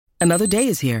Another day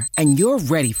is here, and you're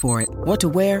ready for it. What to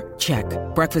wear? Check.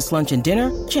 Breakfast, lunch, and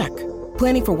dinner? Check.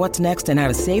 Planning for what's next and how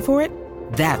to save for it?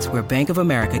 That's where Bank of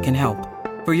America can help.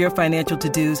 For your financial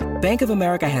to-dos, Bank of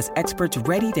America has experts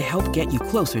ready to help get you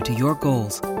closer to your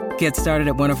goals. Get started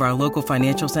at one of our local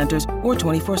financial centers or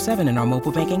 24/7 in our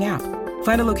mobile banking app.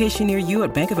 Find a location near you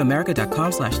at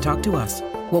bankofamerica.com/talktous.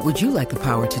 What would you like the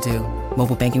power to do?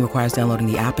 Mobile banking requires downloading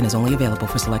the app and is only available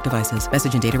for select devices.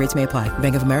 Message and data rates may apply.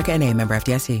 Bank of America N.A., member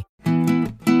FDIC.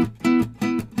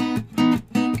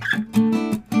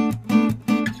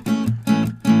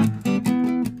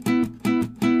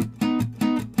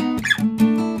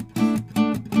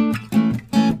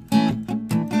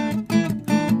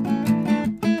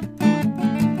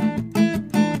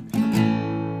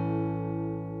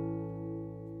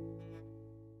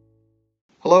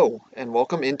 Hello, and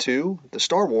welcome into the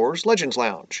Star Wars Legends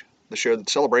Lounge, the show that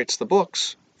celebrates the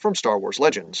books from Star Wars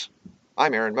Legends.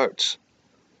 I'm Aaron Moats.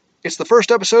 It's the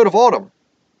first episode of autumn,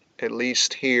 at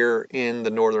least here in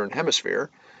the Northern Hemisphere,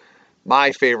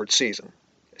 my favorite season,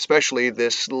 especially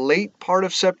this late part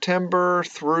of September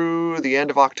through the end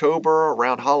of October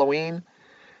around Halloween.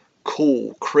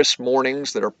 Cool, crisp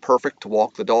mornings that are perfect to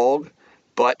walk the dog,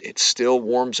 but it still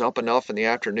warms up enough in the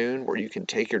afternoon where you can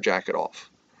take your jacket off.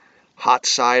 Hot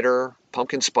cider,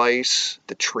 pumpkin spice,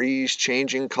 the trees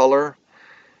changing color.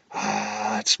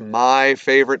 It's my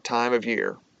favorite time of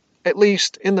year, at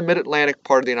least in the mid-Atlantic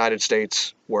part of the United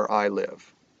States where I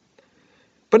live.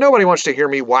 But nobody wants to hear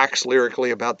me wax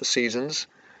lyrically about the seasons.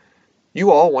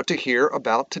 You all want to hear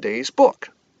about today's book,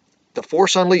 The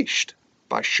Force Unleashed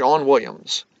by Sean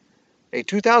Williams, a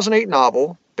 2008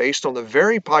 novel based on the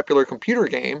very popular computer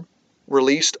game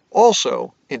released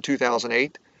also in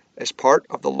 2008 as part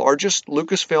of the largest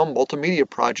Lucasfilm multimedia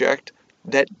project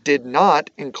that did not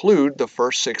include the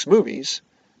first 6 movies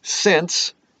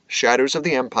since Shadows of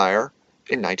the Empire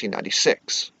in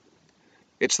 1996.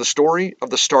 It's the story of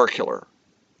the Starkiller,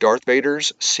 Darth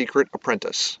Vader's secret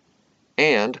apprentice,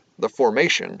 and the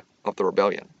formation of the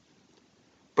rebellion.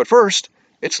 But first,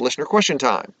 it's listener question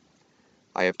time.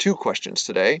 I have 2 questions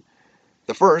today.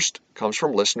 The first comes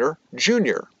from listener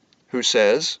Junior, who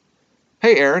says,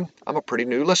 "Hey Aaron, I'm a pretty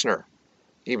new listener.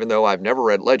 Even though I've never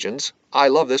read Legends, I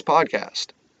love this podcast.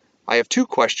 I have 2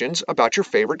 questions about your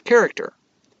favorite character.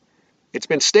 It's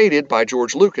been stated by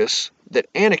George Lucas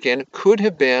that Anakin could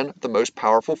have been the most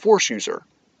powerful Force user,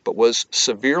 but was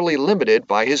severely limited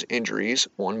by his injuries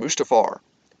on Mustafar.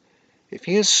 If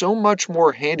he is so much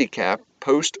more handicapped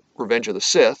post Revenge of the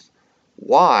Sith,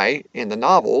 why, in the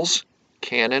novels,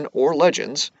 canon or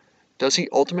Legends, does he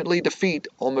ultimately defeat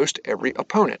almost every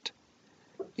opponent?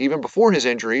 Even before his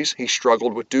injuries, he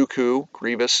struggled with Dooku,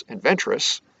 Grievous, and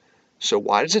Ventress, so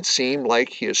why does it seem like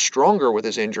he is stronger with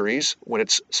his injuries when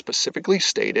it's specifically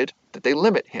stated that they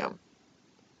limit him?"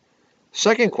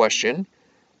 Second question,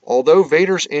 although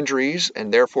Vader's injuries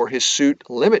and therefore his suit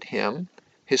limit him,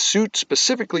 his suit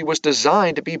specifically was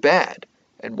designed to be bad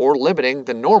and more limiting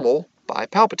than normal by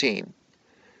Palpatine.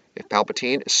 If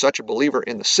Palpatine is such a believer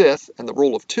in the Sith and the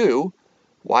rule of 2,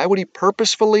 why would he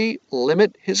purposefully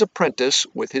limit his apprentice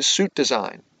with his suit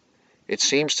design? It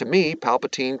seems to me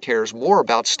Palpatine cares more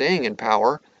about staying in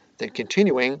power than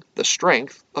continuing the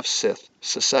strength of Sith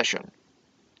secession.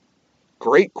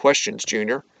 Great questions,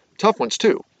 Junior. Tough ones,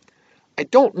 too. I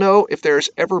don't know if there's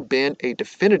ever been a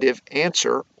definitive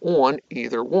answer on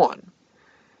either one.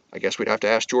 I guess we'd have to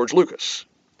ask George Lucas.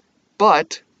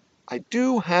 But I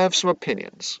do have some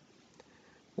opinions.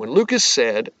 When Lucas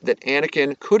said that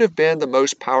Anakin could have been the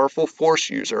most powerful Force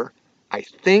user, I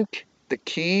think the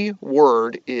key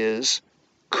word is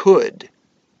could.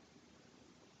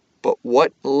 But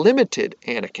what limited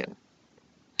Anakin?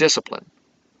 Discipline.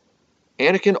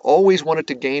 Anakin always wanted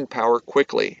to gain power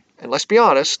quickly, and let's be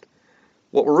honest,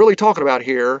 what we're really talking about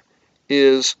here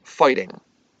is fighting.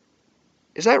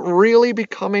 Is that really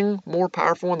becoming more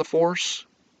powerful in the Force?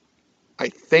 I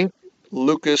think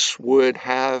Lucas would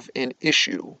have an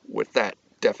issue with that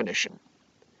definition.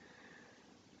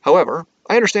 However,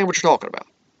 I understand what you're talking about.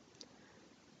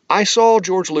 I saw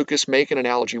George Lucas make an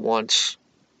analogy once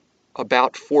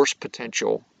about Force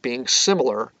potential being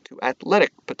similar to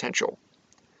athletic potential.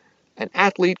 An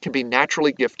athlete can be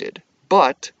naturally gifted,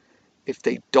 but if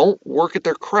they don't work at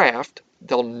their craft,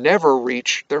 they'll never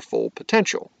reach their full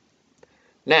potential.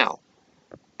 Now,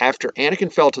 after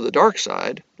Anakin fell to the dark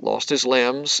side, lost his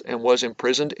limbs, and was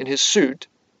imprisoned in his suit,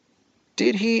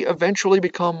 did he eventually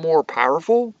become more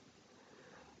powerful?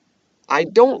 I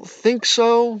don't think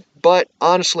so, but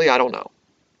honestly, I don't know.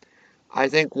 I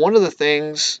think one of the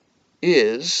things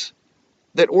is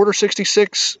that Order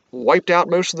 66 wiped out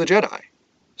most of the Jedi.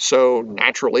 So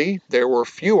naturally, there were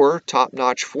fewer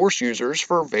top-notch Force users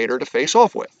for Vader to face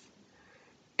off with.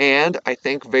 And I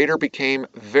think Vader became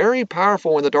very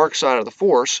powerful in the dark side of the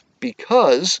Force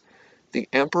because the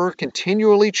Emperor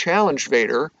continually challenged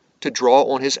Vader to draw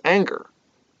on his anger,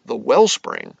 the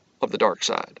wellspring of the dark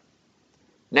side.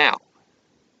 Now,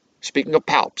 speaking of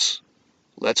Palps,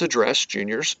 let's address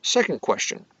Junior's second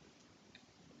question.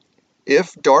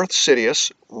 If Darth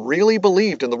Sidious really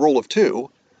believed in the rule of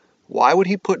two, why would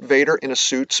he put Vader in a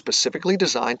suit specifically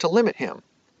designed to limit him?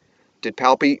 Did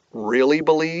Palpy really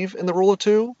believe in the rule of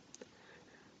two?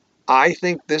 I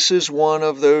think this is one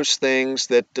of those things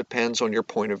that depends on your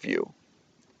point of view.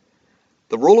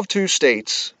 The rule of two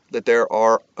states that there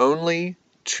are only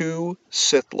two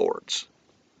Sith Lords,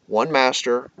 one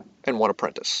master and one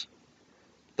apprentice.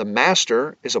 The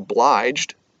master is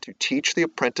obliged to teach the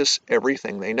apprentice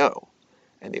everything they know,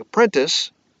 and the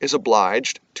apprentice is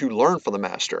obliged to learn from the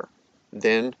master,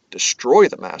 then destroy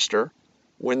the master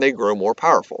when they grow more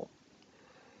powerful.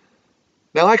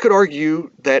 Now, I could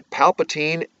argue that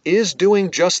Palpatine is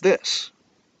doing just this.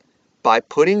 By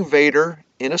putting Vader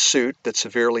in a suit that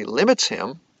severely limits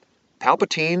him,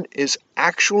 Palpatine is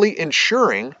actually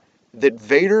ensuring that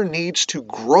Vader needs to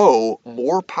grow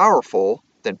more powerful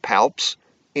than Palps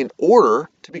in order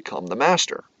to become the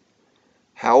Master.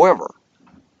 However,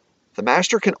 the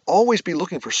Master can always be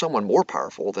looking for someone more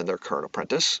powerful than their current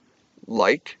apprentice,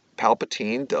 like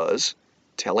Palpatine does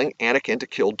telling Anakin to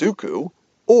kill Dooku,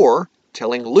 or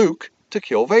telling Luke to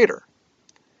kill Vader.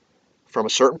 From a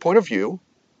certain point of view,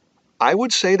 I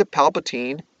would say that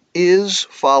Palpatine is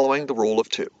following the rule of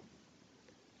two.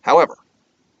 However,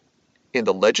 in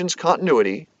the Legends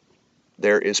continuity,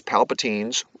 there is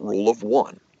Palpatine's rule of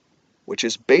one, which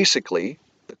is basically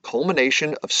the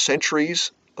culmination of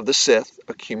centuries of the Sith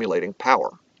accumulating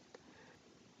power.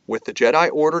 With the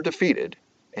Jedi Order defeated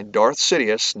and Darth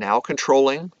Sidious now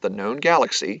controlling the known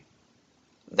galaxy,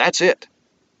 that's it.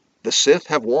 The Sith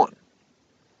have won.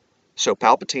 So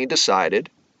Palpatine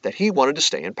decided that he wanted to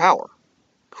stay in power,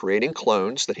 creating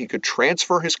clones that he could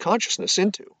transfer his consciousness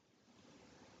into.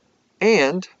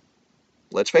 And,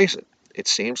 let's face it, it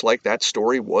seems like that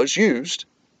story was used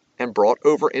and brought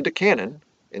over into canon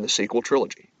in the sequel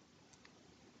trilogy.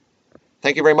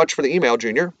 Thank you very much for the email,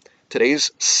 Junior.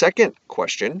 Today's second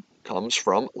question comes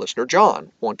from listener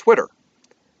John on Twitter.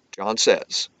 John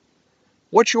says,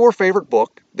 "What's your favorite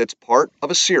book that's part of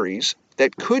a series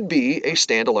that could be a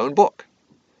standalone book?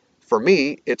 For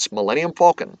me, it's Millennium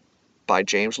Falcon by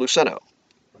James Luceno.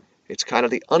 It's kind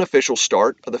of the unofficial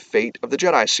start of the Fate of the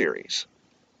Jedi series.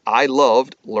 I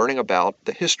loved learning about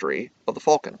the history of the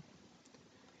Falcon."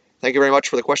 Thank you very much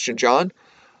for the question, John.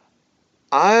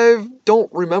 I don't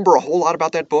remember a whole lot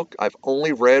about that book. I've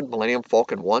only read Millennium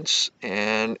Falcon once,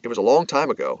 and it was a long time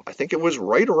ago. I think it was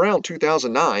right around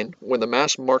 2009 when the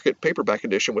mass market paperback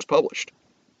edition was published.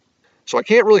 So I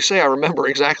can't really say I remember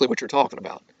exactly what you're talking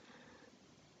about.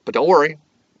 But don't worry,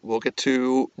 we'll get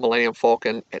to Millennium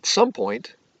Falcon at some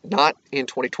point, not in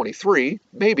 2023,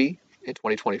 maybe in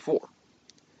 2024.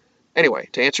 Anyway,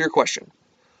 to answer your question,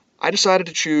 I decided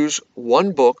to choose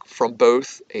one book from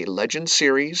both a Legend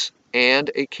series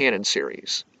and a canon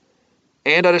series.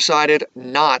 And I decided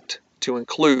not to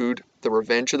include the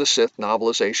Revenge of the Sith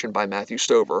novelization by Matthew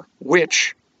Stover,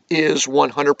 which is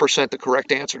 100% the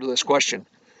correct answer to this question.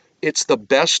 It's the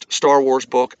best Star Wars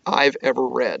book I've ever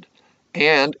read,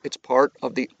 and it's part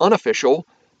of the unofficial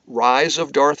Rise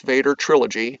of Darth Vader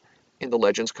trilogy in the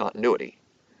Legends continuity.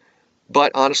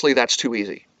 But honestly, that's too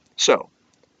easy. So,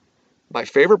 my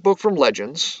favorite book from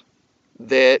Legends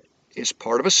that is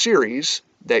part of a series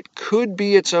that could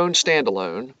be its own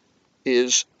standalone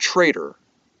is Traitor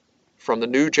from the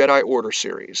New Jedi Order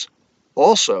series,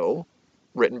 also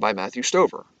written by Matthew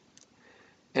Stover.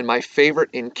 And my favorite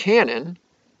in canon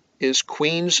is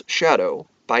Queen's Shadow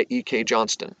by E.K.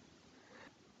 Johnston.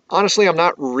 Honestly, I'm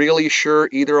not really sure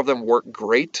either of them work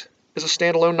great as a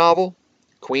standalone novel.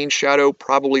 Queen's Shadow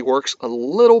probably works a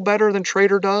little better than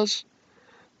Traitor does,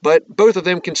 but both of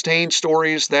them contain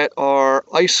stories that are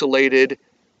isolated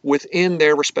within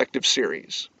their respective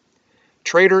series.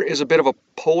 Traitor is a bit of a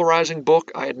polarizing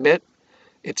book, I admit.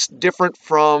 It's different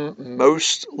from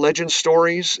most Legend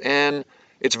stories, and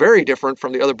it's very different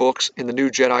from the other books in the New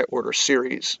Jedi Order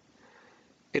series.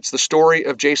 It's the story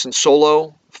of Jacen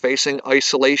Solo facing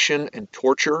isolation and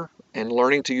torture and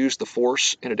learning to use the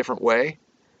Force in a different way.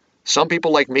 Some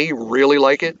people like me really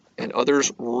like it, and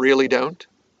others really don't,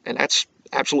 and that's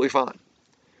absolutely fine.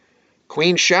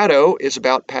 Queen's Shadow is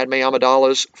about Padme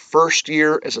Amidala's first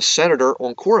year as a senator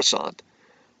on Coruscant,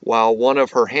 while one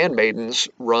of her handmaidens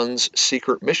runs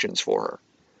secret missions for her.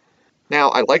 Now,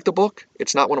 I like the book.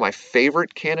 It's not one of my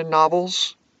favorite canon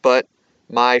novels, but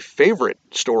my favorite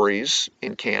stories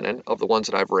in canon of the ones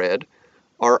that I've read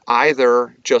are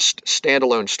either just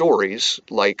standalone stories,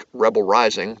 like Rebel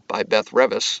Rising by Beth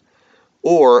Revis,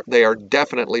 or they are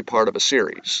definitely part of a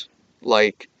series,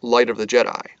 like Light of the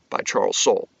Jedi by Charles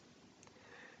Soule.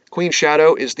 Queen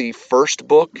Shadow is the first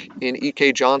book in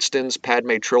E.K. Johnston's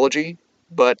Padme trilogy,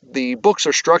 but the books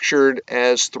are structured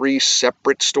as 3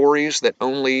 separate stories that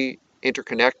only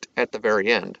interconnect at the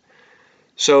very end.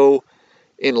 So,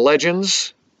 in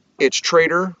Legends, it's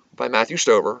Traitor by Matthew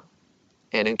Stover,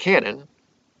 and in canon,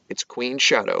 it's Queen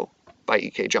Shadow by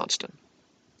E.K. Johnston.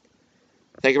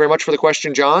 Thank you very much for the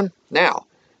question, John. Now,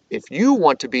 if you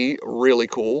want to be really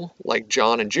cool, like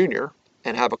John and Junior,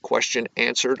 and have a question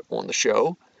answered on the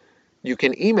show, you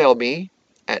can email me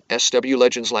at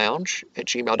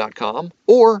swlegendslounge@gmail.com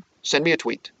or send me a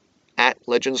tweet at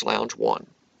legendslounge1.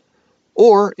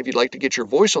 Or if you'd like to get your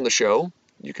voice on the show,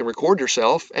 you can record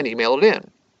yourself and email it in.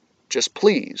 Just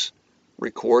please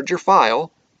record your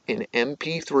file in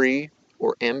MP3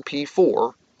 or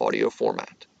MP4 audio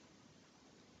format.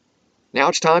 Now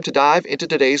it's time to dive into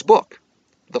today's book,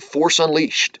 The Force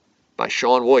Unleashed by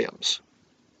Sean Williams.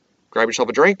 Grab yourself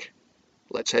a drink.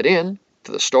 Let's head in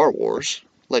to the Star Wars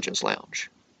Legends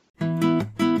Lounge.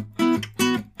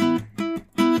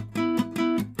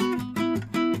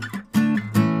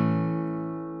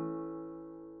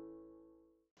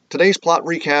 Today's plot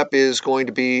recap is going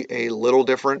to be a little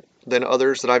different than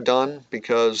others that I've done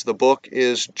because the book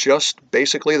is just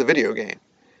basically the video game.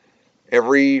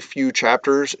 Every few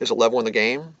chapters is a level in the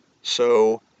game,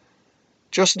 so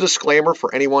just a disclaimer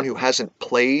for anyone who hasn't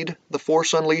played the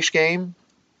Force Unleashed game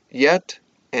yet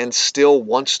and still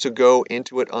wants to go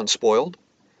into it unspoiled.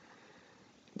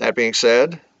 That being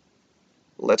said,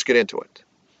 let's get into it.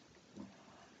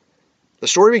 The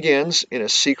story begins in a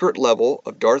secret level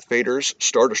of Darth Vader's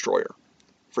Star Destroyer.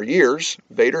 For years,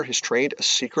 Vader has trained a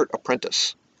secret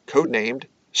apprentice, codenamed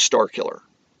Starkiller,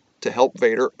 to help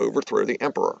Vader overthrow the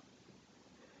Emperor.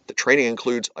 The training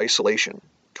includes isolation,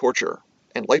 torture,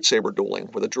 and lightsaber dueling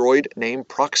with a droid named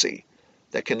Proxy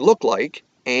that can look like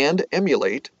and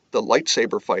emulate the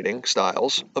lightsaber fighting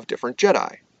styles of different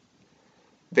Jedi.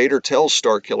 Vader tells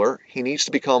Starkiller he needs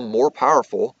to become more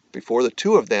powerful before the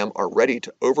 2 of them are ready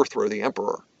to overthrow the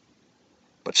Emperor.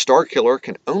 But Starkiller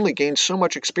can only gain so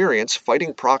much experience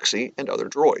fighting Proxy and other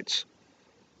droids.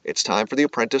 It's time for the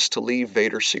apprentice to leave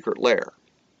Vader's secret lair.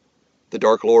 The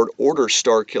Dark Lord orders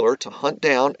Starkiller to hunt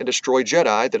down and destroy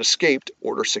Jedi that escaped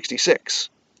Order 66.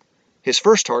 His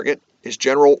first target is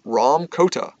General Rom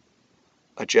Kota,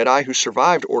 a Jedi who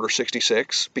survived Order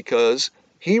 66 because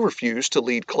he refused to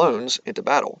lead clones into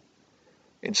battle.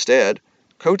 Instead,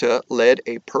 Kota led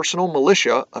a personal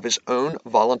militia of his own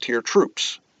volunteer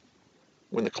troops.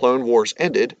 When the Clone Wars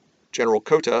ended, General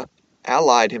Kota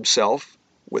allied himself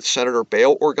with Senator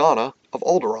Bail Organa of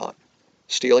Alderaan,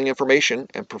 stealing information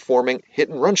and performing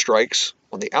hit-and-run strikes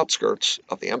on the outskirts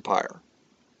of the Empire.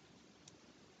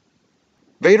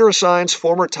 Vader assigns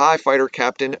former TIE fighter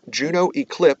captain Juno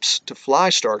Eclipse to fly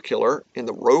Starkiller in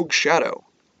the Rogue Shadow,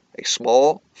 a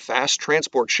small, fast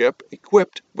transport ship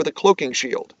equipped with a cloaking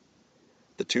shield.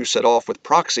 The 2 set off with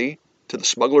Proxy to the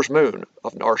smuggler's moon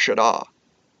of Nar Shaddaa.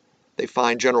 They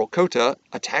find General Kota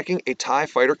attacking a TIE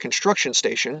fighter construction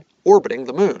station orbiting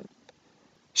the moon.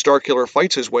 Starkiller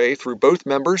fights his way through both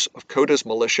members of Kota's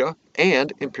militia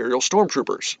and Imperial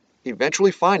stormtroopers,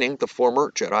 eventually finding the former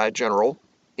Jedi general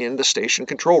in the station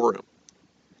control room.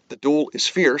 The duel is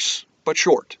fierce, but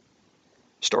short.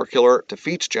 Starkiller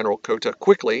defeats General Kota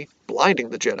quickly,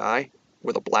 blinding the Jedi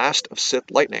with a blast of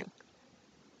Sith lightning.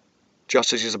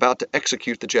 Just as he's about to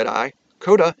execute the Jedi,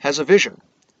 Kota has a vision.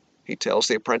 He tells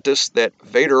the apprentice that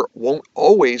Vader won't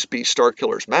always be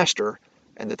Starkiller's master,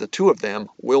 and that the 2 of them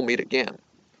will meet again.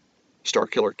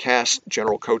 Starkiller casts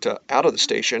General Kota out of the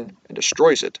station and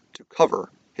destroys it to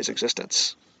cover his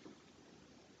existence.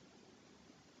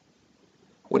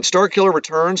 When Starkiller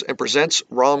returns and presents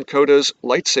Rom Kota's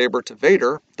lightsaber to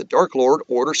Vader, the Dark Lord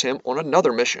orders him on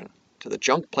another mission to the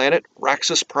junk planet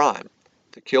Raxus Prime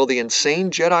to kill the insane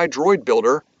Jedi droid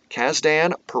builder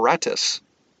Kazdan Paratus.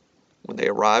 When they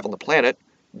arrive on the planet,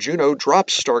 Juno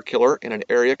drops Starkiller in an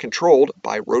area controlled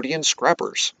by Rodian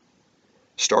scrappers.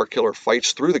 Starkiller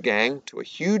fights through the gang to a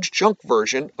huge junk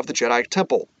version of the Jedi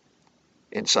Temple.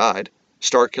 Inside,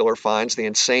 Starkiller finds the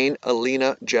insane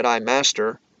Alina Jedi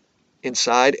Master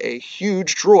inside a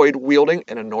huge droid wielding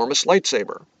an enormous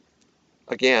lightsaber.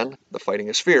 Again, the fighting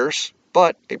is fierce,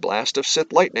 but a blast of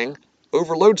Sith lightning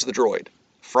overloads the droid,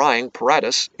 frying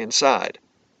Paratus inside.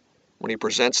 When he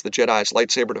presents the Jedi's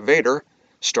lightsaber to Vader,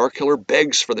 Starkiller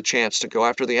begs for the chance to go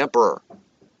after the Emperor,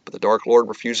 but the Dark Lord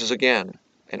refuses again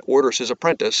and orders his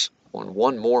apprentice on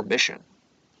one more mission.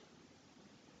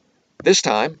 This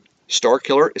time,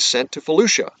 Starkiller is sent to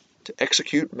Felucia to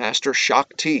execute Master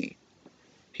Shaak Ti.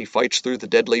 He fights through the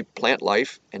deadly plant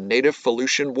life and native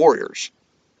Felucian warriors,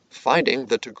 finding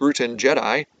the Togrutan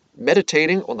Jedi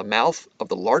meditating on the mouth of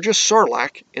the largest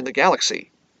Sarlacc in the galaxy.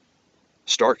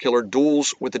 Starkiller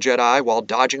duels with the Jedi while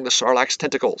dodging the Sarlacc's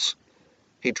tentacles.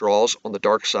 He draws on the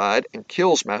dark side and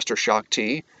kills Master Shaak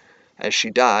Ti. As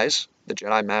she dies, the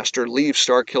Jedi Master leaves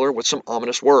Starkiller with some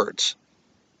ominous words.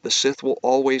 The Sith will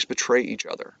always betray each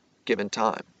other, given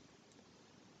time.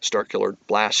 Starkiller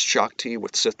blasts Shaak Ti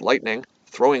with Sith lightning,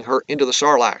 throwing her into the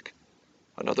Sarlacc.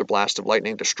 Another blast of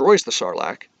lightning destroys the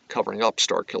Sarlacc, covering up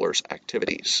Starkiller's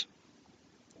activities.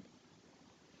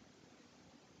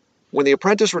 When the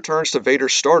apprentice returns to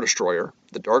Vader's Star Destroyer,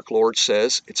 the Dark Lord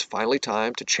says it's finally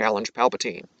time to challenge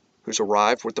Palpatine, who's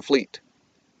arrived with the fleet.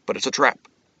 But it's a trap.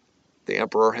 The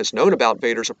Emperor has known about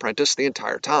Vader's apprentice the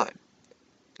entire time.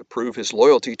 To prove his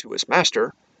loyalty to his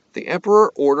master, the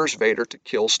Emperor orders Vader to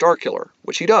kill Starkiller,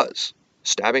 which he does,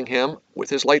 stabbing him with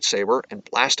his lightsaber and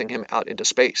blasting him out into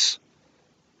space.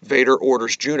 Vader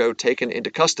orders Juno taken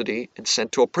into custody and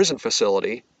sent to a prison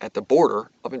facility at the border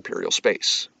of Imperial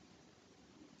space.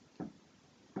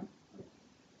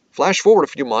 Flash forward a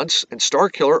few months, and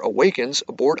Starkiller awakens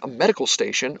aboard a medical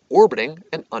station orbiting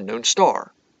an unknown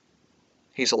star.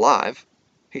 He's alive,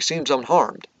 he seems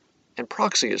unharmed, and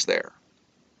Proxy is there.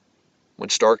 When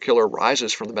Starkiller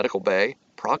rises from the medical bay,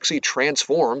 Proxy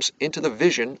transforms into the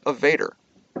vision of Vader.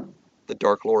 The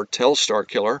Dark Lord tells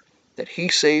Starkiller that he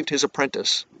saved his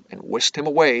apprentice and whisked him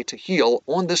away to heal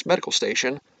on this medical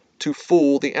station to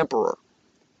fool the Emperor.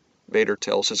 Vader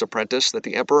tells his apprentice that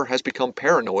the Emperor has become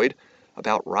paranoid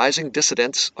about rising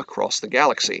dissidents across the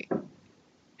galaxy.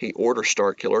 He orders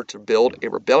Starkiller to build a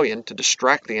rebellion to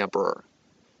distract the Emperor.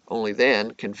 Only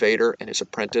then can Vader and his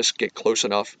apprentice get close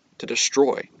enough to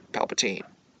destroy Palpatine.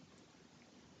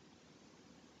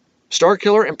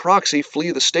 Starkiller and Proxy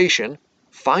flee the station,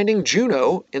 finding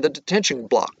Juno in the detention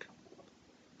block.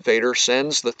 Vader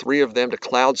sends the three of them to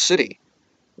Cloud City,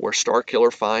 where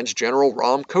Starkiller finds General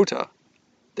Rom Kota.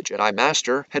 The Jedi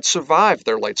Master had survived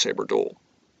their lightsaber duel,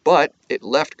 but it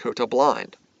left Kota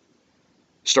blind.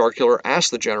 Starkiller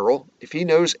asks the general if he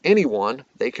knows anyone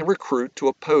they can recruit to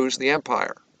oppose the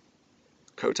Empire.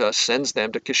 Kota sends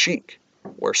them to Kashyyyk,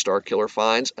 where Starkiller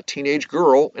finds a teenage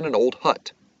girl in an old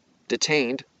hut,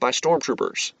 detained by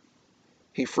stormtroopers.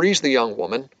 He frees the young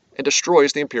woman and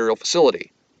destroys the Imperial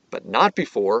facility, but not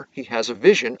before he has a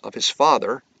vision of his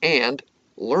father and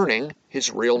learning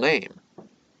his real name,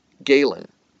 Galen.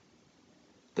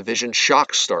 The vision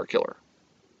shocks Starkiller.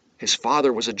 His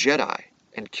father was a Jedi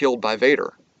and killed by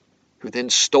Vader, who then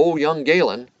stole young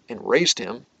Galen and raised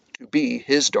him to be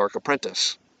his dark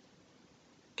apprentice.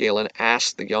 Galen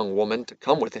asks the young woman to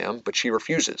come with him, but she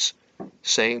refuses,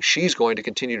 saying she's going to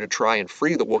continue to try and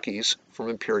free the Wookiees from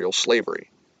Imperial slavery.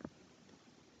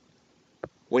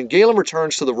 When Galen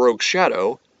returns to the Rogue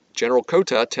Shadow, General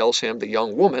Kota tells him the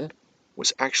young woman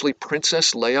was actually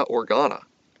Princess Leia Organa,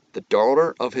 the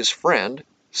daughter of his friend,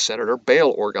 Senator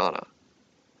Bail Organa.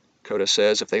 Kota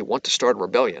says if they want to start a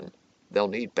rebellion, they'll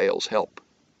need Bail's help.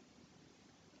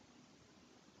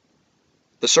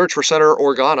 The search for Senator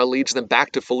Organa leads them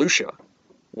back to Felucia,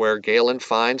 where Galen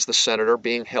finds the senator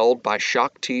being held by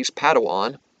Shaak Ti's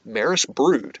Padawan, Maris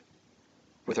Brood.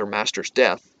 With her master's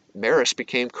death, Maris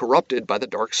became corrupted by the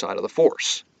dark side of the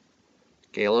Force.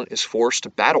 Galen is forced to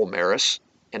battle Maris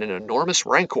and an enormous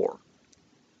Rancor.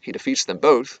 He defeats them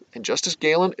both, and just as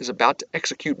Galen is about to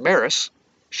execute Maris,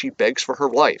 she begs for her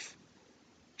life.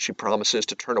 She promises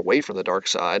to turn away from the dark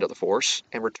side of the Force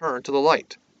and return to the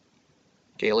light.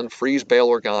 Galen frees Bail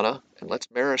Organa and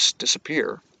lets Maris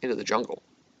disappear into the jungle.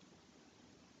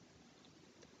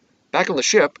 Back on the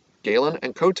ship, Galen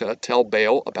and Kota tell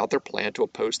Bail about their plan to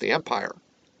oppose the Empire.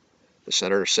 The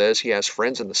senator says he has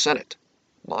friends in the Senate,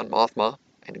 Mon Mothma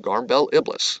and Garmbel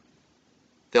Iblis.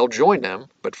 They'll join them,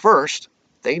 but first,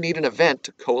 they need an event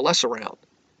to coalesce around,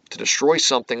 to destroy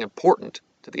something important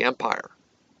to the Empire.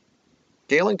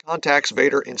 Galen contacts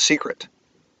Vader in secret.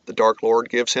 The Dark Lord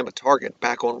gives him a target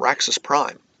back on Raxus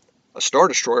Prime, a Star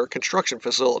Destroyer construction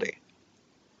facility.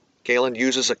 Galen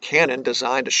uses a cannon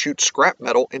designed to shoot scrap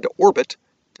metal into orbit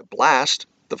to blast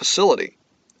the facility,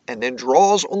 and then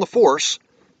draws on the Force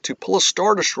to pull a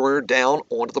Star Destroyer down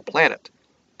onto the planet,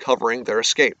 covering their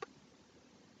escape.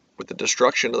 With the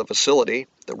destruction of the facility,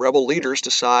 the rebel leaders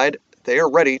decide they are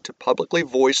ready to publicly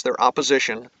voice their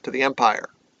opposition to the Empire.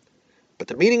 But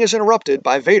the meeting is interrupted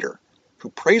by Vader, who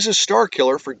praises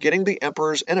Starkiller for getting the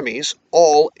Emperor's enemies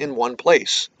all in one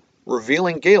place,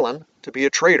 revealing Galen to be a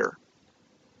traitor.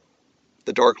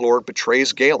 The Dark Lord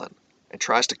betrays Galen and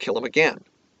tries to kill him again,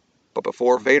 but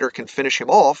before Vader can finish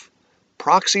him off,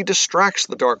 Proxy distracts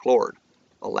the Dark Lord,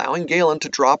 allowing Galen to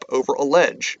drop over a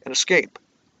ledge and escape.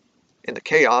 In the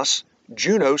chaos,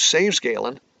 Juno saves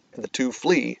Galen, and the two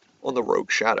flee on the Rogue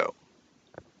Shadow.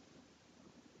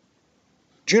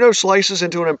 Juno slices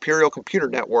into an Imperial computer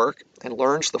network and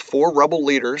learns the 4 rebel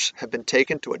leaders have been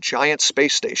taken to a giant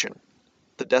space station,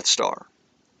 the Death Star.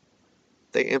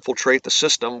 They infiltrate the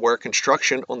system where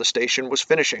construction on the station was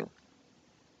finishing.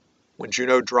 When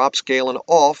Juno drops Galen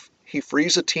off, he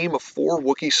frees a team of 4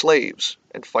 Wookiee slaves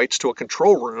and fights to a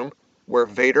control room where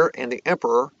Vader and the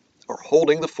Emperor are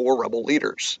holding the 4 rebel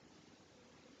leaders.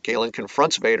 Galen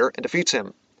confronts Vader and defeats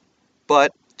him,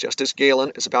 but just as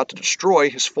Galen is about to destroy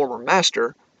his former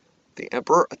master, the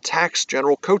Emperor attacks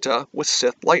General Kota with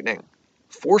Sith lightning,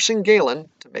 forcing Galen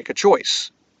to make a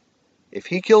choice. If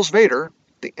he kills Vader,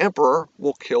 the Emperor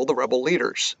will kill the rebel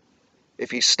leaders. If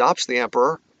he stops the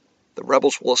Emperor, the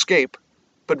rebels will escape,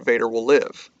 but Vader will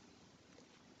live.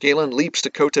 Galen leaps to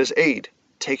Kota's aid,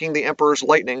 taking the Emperor's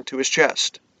lightning to his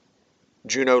chest.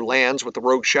 Juno lands with the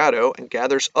Rogue Shadow and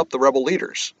gathers up the rebel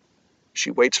leaders. She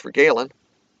waits for Galen,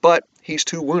 but he's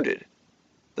too wounded.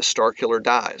 The Starkiller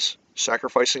dies,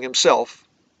 sacrificing himself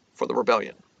for the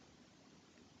rebellion.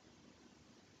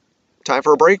 Time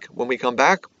for a break. When we come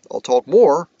back, I'll talk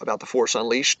more about The Force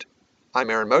Unleashed. I'm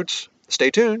Aaron Moats. Stay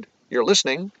tuned. You're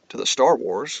listening to the Star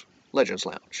Wars Legends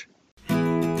Lounge.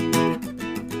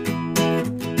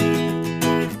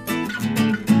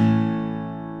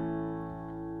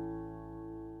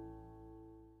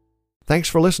 Thanks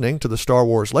for listening to the Star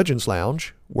Wars Legends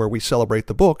Lounge, where we celebrate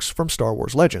the books from Star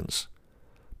Wars Legends.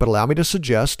 But allow me to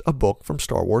suggest a book from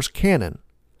Star Wars canon.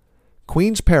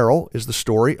 Queen's Peril is the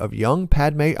story of young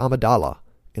Padme Amidala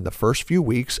in the first few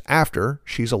weeks after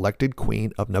she's elected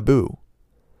Queen of Naboo.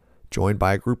 Joined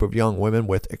by a group of young women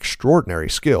with extraordinary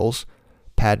skills,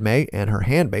 Padme and her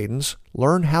handmaidens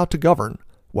learn how to govern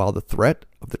while the threat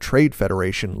of the Trade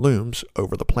Federation looms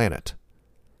over the planet.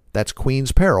 That's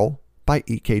Queen's Peril by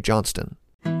E.K. Johnston.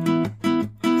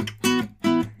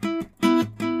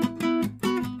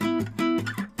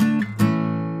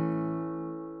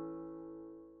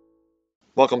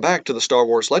 Welcome back to the Star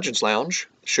Wars Legends Lounge,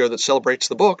 the show that celebrates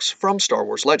the books from Star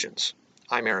Wars Legends.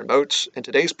 I'm Aaron Moats, and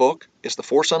today's book is The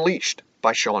Force Unleashed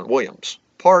by Sean Williams,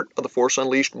 part of the Force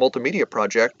Unleashed multimedia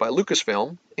project by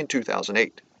Lucasfilm in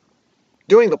 2008.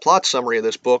 Doing the plot summary of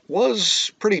this book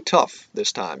was pretty tough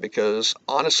this time because,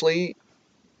 honestly,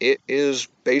 it is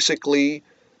basically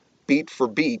beat for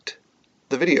beat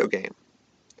the video game.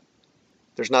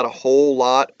 There's not a whole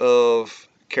lot of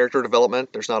character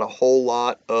development. There's not a whole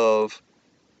lot of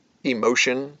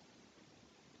emotion.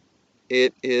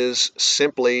 It is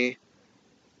simply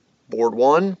board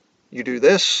 1, you do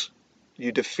this,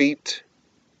 you defeat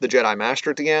the Jedi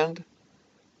Master at the end.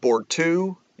 Board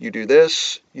 2, you do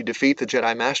this, you defeat the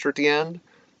Jedi Master at the end,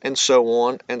 and so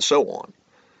on and so on.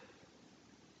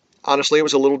 Honestly, it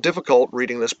was a little difficult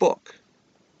reading this book.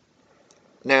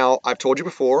 Now, I've told you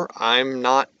before, I'm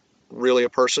not really a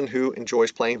person who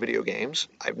enjoys playing video games.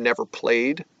 I've never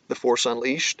played The Force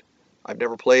Unleashed. I've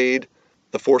never played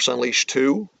The Force Unleashed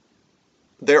 2.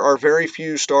 There are very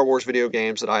few Star Wars video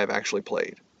games that I have actually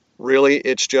played. Really,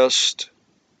 it's just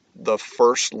the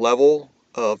first level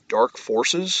of Dark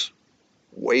Forces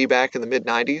way back in the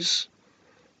mid-90s.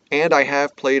 And I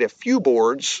have played a few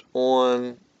boards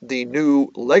on the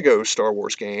new Lego Star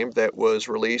Wars game that was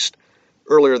released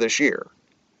earlier this year.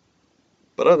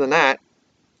 But other than that,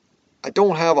 I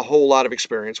don't have a whole lot of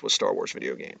experience with Star Wars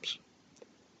video games.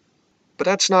 But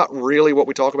that's not really what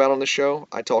we talk about on this show.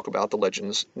 I talk about the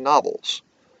Legends novels.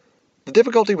 The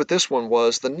difficulty with this one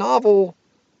was the novel,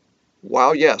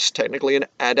 while yes, technically an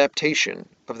adaptation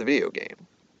of the video game,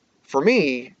 for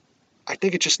me, I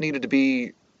think it just needed to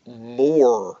be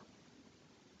more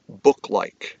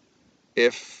book-like,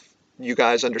 if you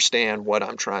guys understand what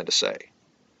I'm trying to say.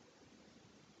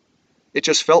 It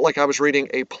just felt like I was reading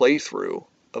a playthrough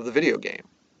of the video game.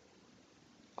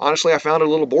 Honestly, I found it a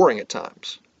little boring at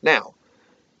times. Now,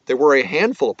 there were a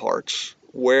handful of parts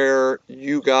where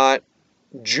you got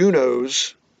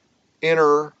Juno's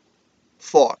inner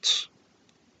thoughts.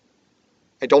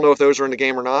 I don't know if those are in the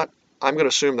game or not. I'm going to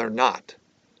assume they're not.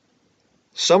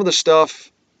 Some of the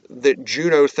stuff that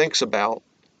Juno thinks about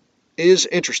is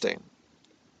interesting.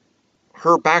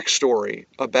 Her backstory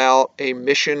about a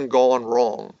mission gone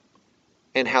wrong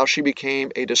and how she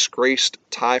became a disgraced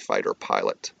TIE fighter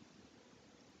pilot.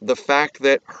 The fact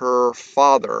that her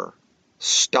father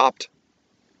stopped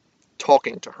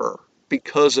talking to her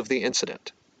because of the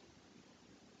incident.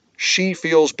 She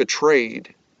feels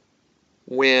betrayed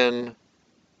when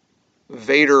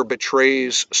Vader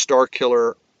betrays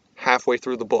Starkiller halfway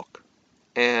through the book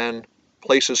and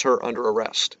places her under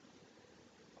arrest.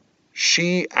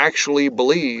 She actually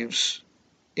believes,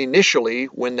 initially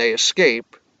when they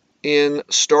escape, in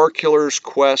Starkiller's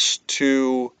quest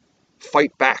to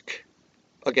fight back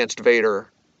against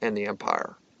Vader and the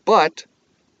Empire. But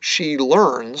she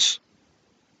learns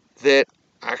that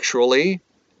actually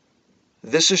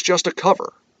this is just a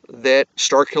cover, that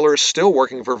Starkiller is still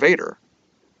working for Vader.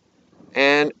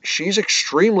 And she's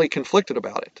extremely conflicted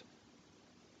about it.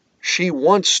 She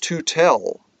wants to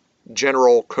tell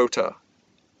General Kota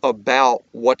about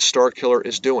what Starkiller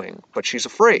is doing, but she's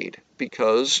afraid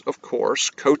because, of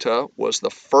course, Kota was the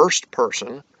first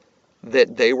person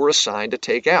that they were assigned to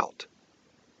take out.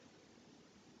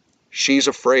 She's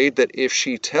afraid that if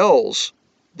she tells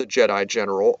the Jedi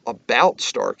General about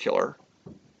Starkiller,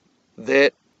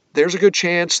 that there's a good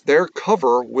chance their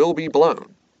cover will be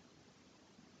blown.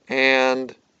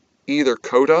 And either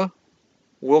Kota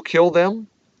will kill them,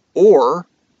 or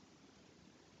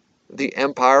the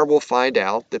Empire will find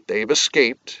out that they've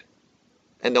escaped,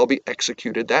 and they'll be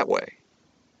executed that way.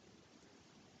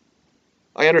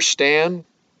 I understand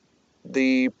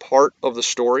the part of the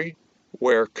story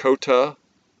where Kota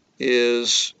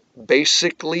is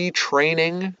basically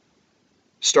training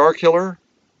Starkiller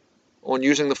on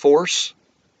using the Force.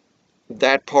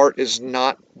 That part is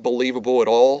not believable at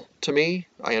all to me.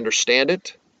 I understand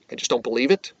it. I just don't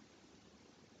believe it.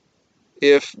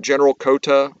 If General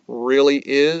Kota really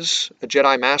is a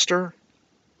Jedi Master,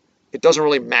 it doesn't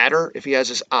really matter if he has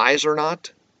his eyes or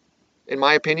not, in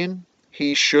my opinion.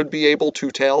 He should be able to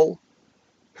tell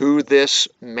who this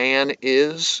man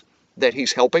is that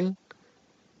he's helping.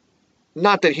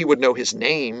 Not that he would know his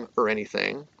name or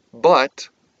anything, but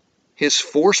his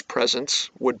Force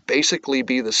presence would basically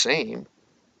be the same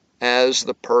as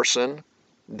the person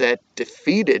that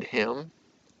defeated him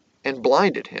and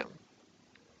blinded him.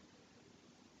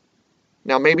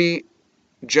 Now, maybe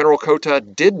General Kota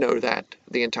did know that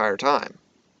the entire time.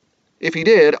 If he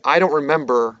did, I don't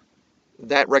remember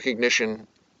that recognition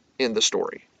in the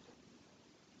story.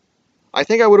 I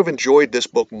think I would have enjoyed this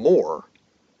book more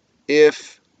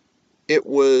if it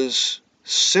was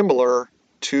similar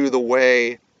to the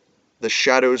way the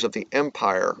Shadows of the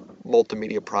Empire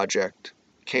multimedia project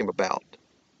came about.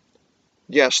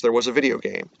 Yes, there was a video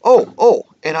game.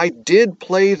 And I did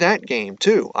play that game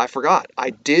too. I forgot.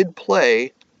 I did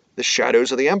play the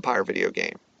Shadows of the Empire video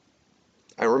game.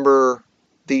 I remember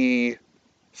the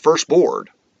first board,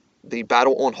 the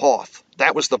Battle on Hoth.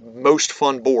 That was the most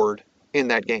fun board in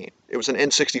that game. It was an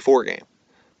N64 game.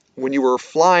 When you were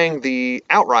flying the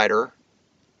Outrider,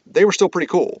 they were still pretty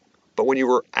cool. But when you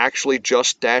were actually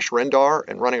just Dash Rendar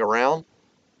and running around,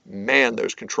 man,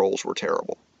 those controls were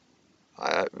terrible.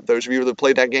 Those of you that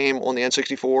played that game on the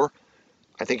N64,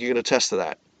 I think you can attest to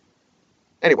that.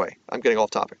 Anyway, I'm getting off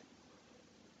topic.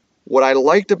 What I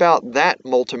liked about that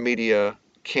multimedia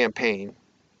campaign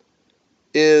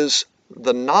is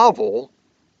the novel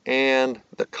and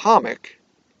the comic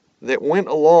that went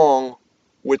along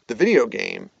with the video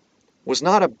game was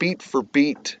not a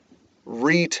beat-for-beat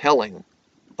retelling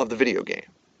of the video game.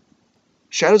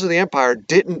 Shadows of the Empire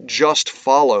didn't just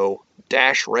follow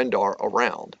Dash Rendar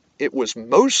around. It was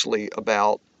mostly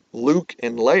about Luke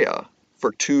and Leia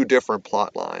for two different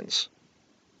plot lines.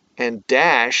 And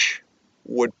Dash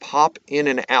would pop in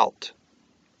and out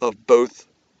of both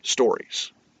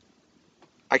stories.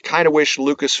 I kind of wish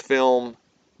Lucasfilm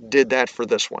did that for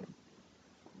this one,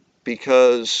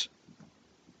 because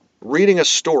reading a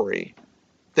story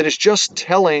that is just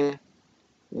telling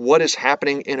what is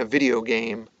happening in a video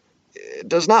game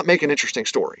does not make an interesting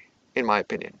story, in my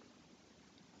opinion.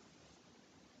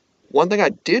 One thing I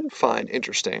did find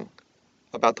interesting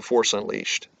about The Force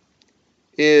Unleashed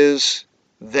is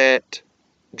that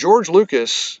George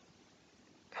Lucas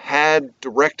had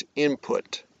direct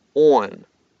input on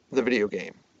the video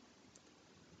game.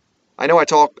 I know I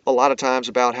talk a lot of times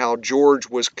about how George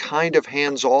was kind of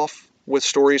hands-off with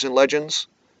Stories and Legends.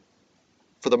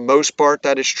 For the most part,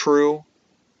 that is true.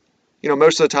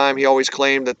 Most of the time he always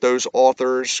claimed that those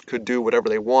authors could do whatever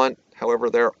they want. However,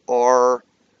 there are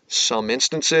some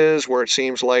instances where it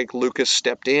seems like Lucas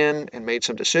stepped in and made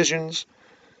some decisions.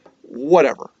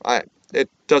 Whatever. It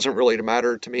doesn't really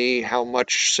matter to me how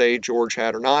much say George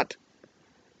had or not.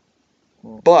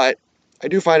 But I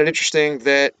do find it interesting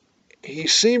that he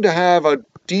seemed to have a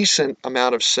decent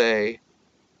amount of say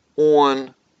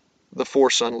on The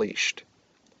Force Unleashed.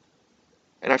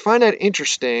 And I find that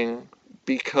interesting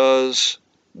because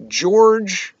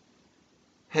George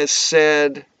has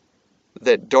said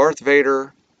that Darth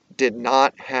Vader did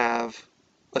not have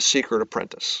a secret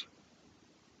apprentice.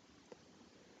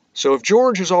 So if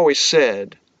George has always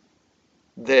said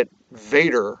that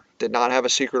Vader did not have a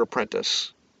secret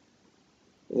apprentice,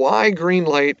 why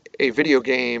greenlight a video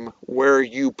game where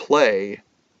you play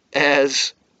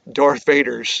as Darth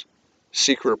Vader's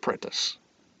secret apprentice?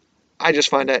 I just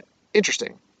find that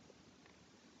interesting.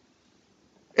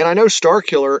 And I know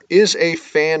Starkiller is a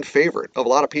fan favorite of a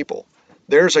lot of people.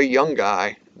 There's a young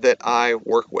guy that I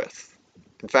work with.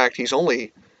 In fact, he's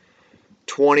only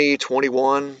 20,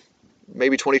 21,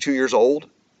 maybe 22 years old.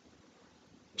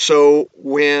 So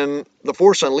when The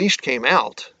Force Unleashed came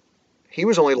out, he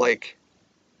was only like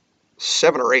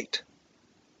 7 or 8.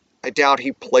 I doubt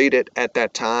he played it at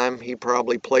that time. He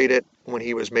probably played it when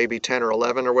he was maybe 10 or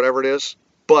 11 or whatever it is.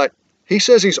 But he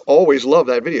says he's always loved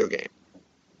that video game.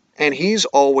 And he's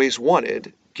always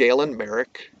wanted Galen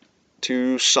Marek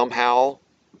to somehow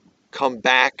come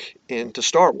back into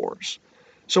Star Wars.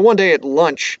 So one day at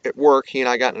lunch at work, he and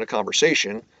I got in a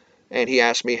conversation, and he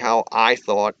asked me how I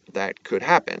thought that could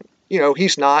happen. You know,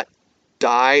 he's not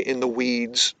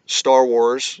die-in-the-weeds Star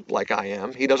Wars like I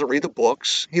am. He doesn't read the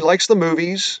books. He likes the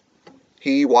movies.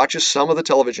 He watches some of the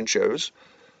television shows.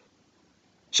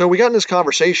 So we got in this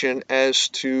conversation as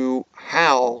to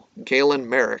how Galen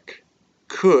Marek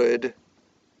could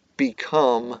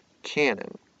become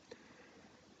canon.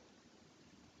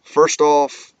 First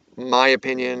off, my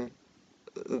opinion,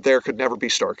 there could never be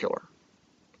Starkiller.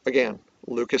 Again,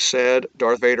 Lucas said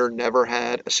Darth Vader never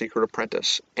had a secret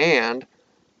apprentice. And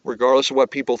regardless of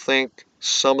what people think,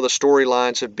 some of the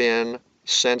storylines have been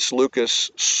since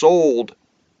Lucas sold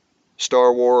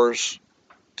Star Wars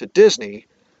to Disney.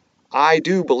 I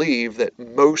do believe that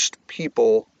most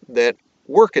people that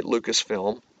work at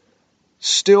Lucasfilm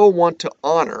still want to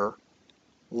honor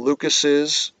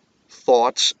Lucas's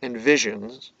thoughts and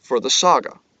visions for the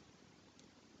saga.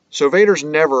 So Vader's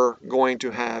never going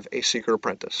to have a secret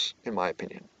apprentice, in my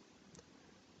opinion.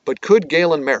 But could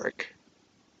Galen Marek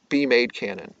be made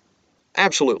canon?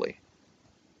 Absolutely.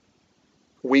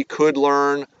 We could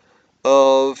learn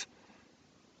of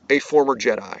a former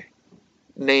Jedi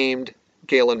named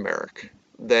Galen Marek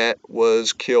that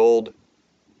was killed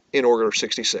in Order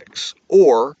 66.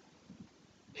 Or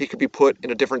he could be put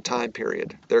in a different time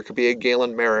period. There could be a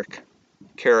Galen Marek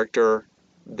character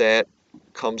that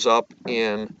comes up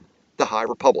in the High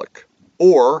Republic.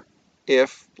 Or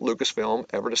if Lucasfilm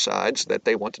ever decides that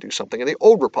they want to do something in the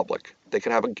Old Republic, they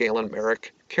could have a Galen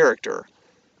Marek character.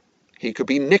 He could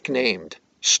be nicknamed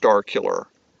Starkiller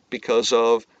because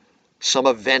of some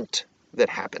event that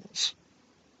happens.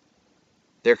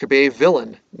 There could be a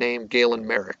villain named Galen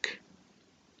Marek,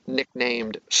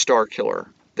 nicknamed Starkiller,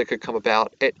 that could come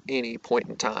about at any point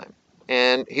in time.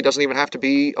 And he doesn't even have to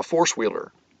be a Force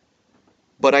wielder.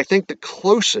 But I think the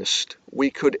closest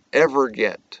we could ever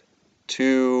get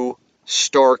to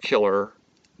Starkiller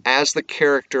as the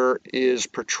character is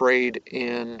portrayed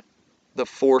in The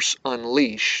Force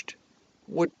Unleashed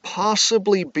would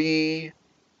possibly be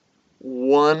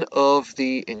one of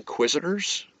the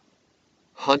Inquisitors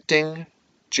hunting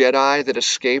Jedi that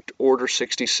escaped Order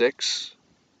 66.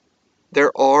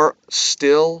 There are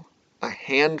still a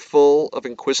handful of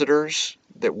Inquisitors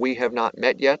that we have not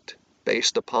met yet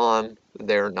based upon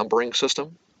their numbering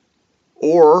system.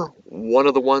 Or one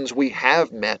of the ones we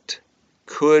have met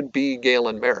could be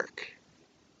Galen Marek.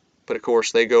 But of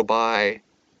course they go by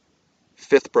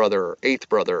 5th brother, 8th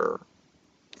brother,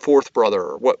 4th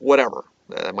brother, whatever.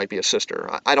 That might be a sister.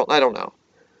 I don't know.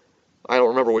 I don't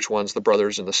remember which ones the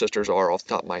brothers and the sisters are off the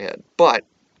top of my head. But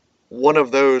one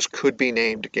of those could be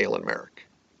named Galen Marek.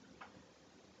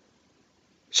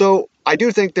 So I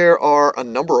do think there are a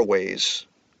number of ways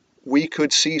we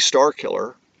could see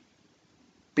Starkiller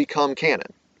become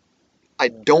canon. I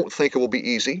don't think it will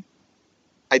be easy.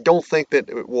 I don't think that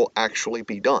it will actually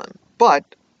be done. But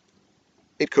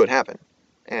it could happen.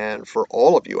 And for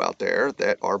all of you out there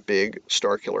that are big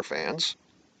Starkiller fans,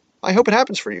 I hope it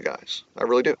happens for you guys. I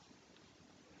really do.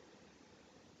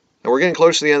 Now we're getting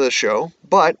close to the end of the show,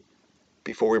 but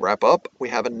before we wrap up, we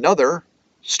have another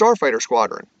Starfighter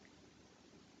Squadron.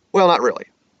 Well, not really.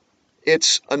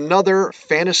 It's another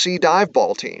fantasy dive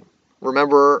ball team.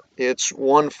 Remember, it's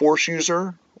one Force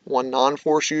user, one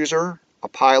non-Force user, a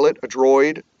pilot, a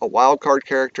droid, a wildcard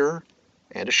character,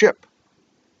 and a ship.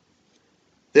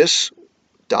 This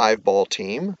dive ball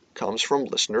team comes from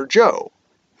listener Joe,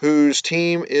 whose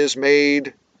team is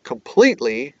made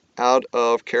completely out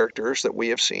of characters that we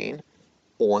have seen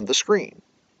on the screen.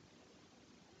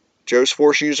 Joe's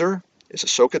Force user is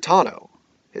Ahsoka Tano.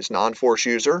 His non-Force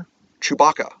user,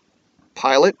 Chewbacca.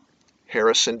 Pilot,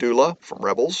 Hera Syndulla from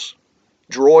Rebels,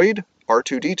 droid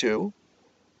R2-D2.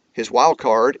 His wild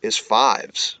card is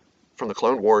Fives from the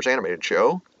Clone Wars animated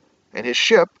show, and his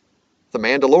ship, the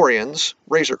Mandalorian's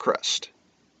Razor Crest.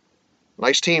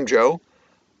 Nice team, Joe.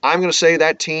 I'm going to say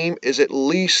that team is at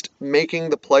least making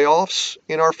the playoffs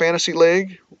in our fantasy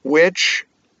league, which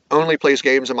only plays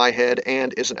games in my head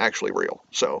and isn't actually real.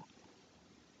 So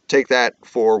take that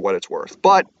for what it's worth.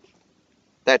 But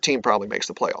that team probably makes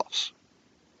the playoffs.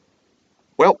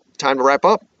 Well, time to wrap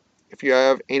up. If you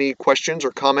have any questions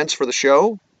or comments for the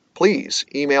show, please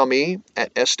email me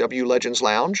at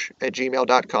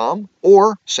swlegendslounge@gmail.com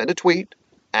or send a tweet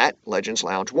at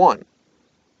legendslounge1.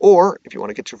 Or if you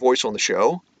want to get your voice on the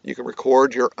show, you can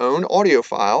record your own audio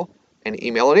file and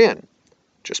email it in.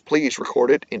 Just please record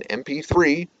it in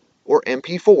MP3 or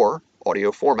MP4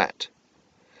 audio format.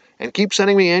 And keep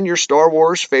sending me in your Star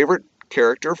Wars favorite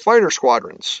character fighter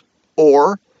squadrons,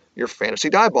 or your fantasy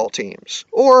dieball teams,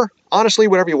 or honestly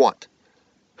whatever you want.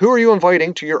 Who are you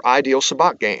inviting to your ideal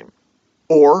sabacc game?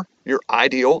 Or your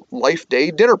ideal Life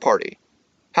Day dinner party?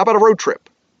 How about a road trip?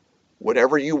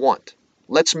 Whatever you want.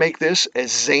 Let's make this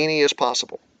as zany as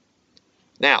possible.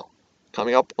 Now,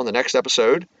 coming up on the next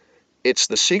episode, it's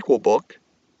the sequel book,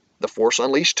 The Force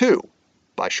Unleashed 2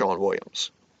 by Sean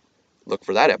Williams. Look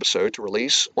for that episode to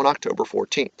release on October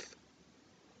 14th.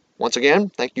 Once again,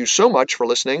 thank you so much for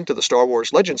listening to the Star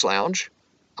Wars Legends Lounge.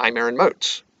 I'm Aaron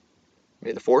Moats.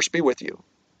 May the Force be with you.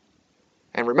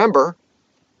 And remember,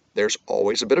 there's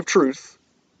always a bit of truth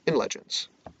in legends.